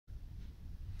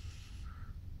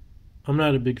I'm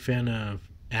not a big fan of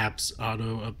apps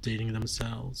auto updating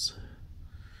themselves.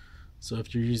 So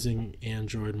if you're using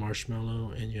Android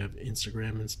Marshmallow and you have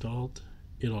Instagram installed,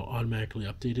 it'll automatically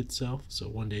update itself. So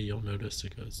one day you'll notice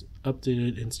it goes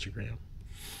updated Instagram.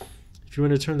 If you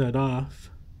want to turn that off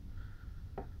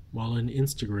while in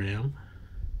Instagram,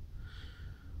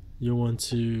 you'll want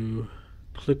to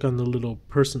click on the little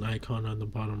person icon on the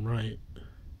bottom right.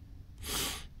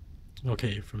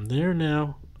 Okay, from there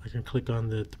now I can click on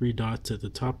the three dots at the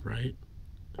top right.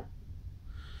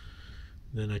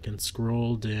 Then I can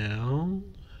scroll down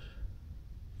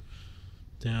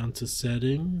to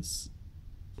settings,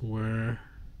 where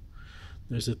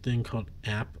there's a thing called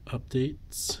app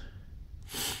updates.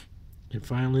 And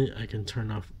finally I can turn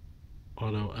off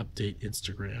auto update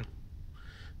Instagram.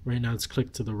 Right now it's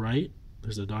clicked to the right.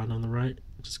 There's a dot on the right.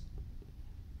 Just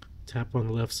tap on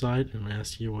the left side and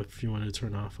ask you if you want to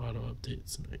turn off auto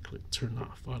updates, and I click turn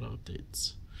off auto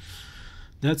updates.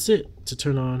 That's it to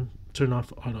turn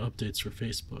off auto updates for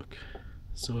Facebook.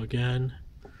 So again,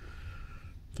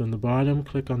 from the bottom,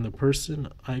 click on the person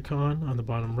icon on the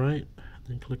bottom right,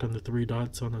 then click on the three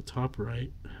dots on the top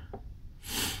right,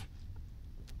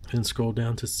 and scroll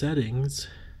down to settings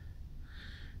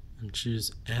and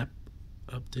choose app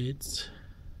updates,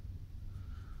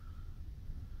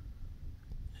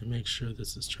 and make sure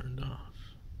this is turned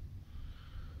off.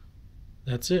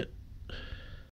 That's it.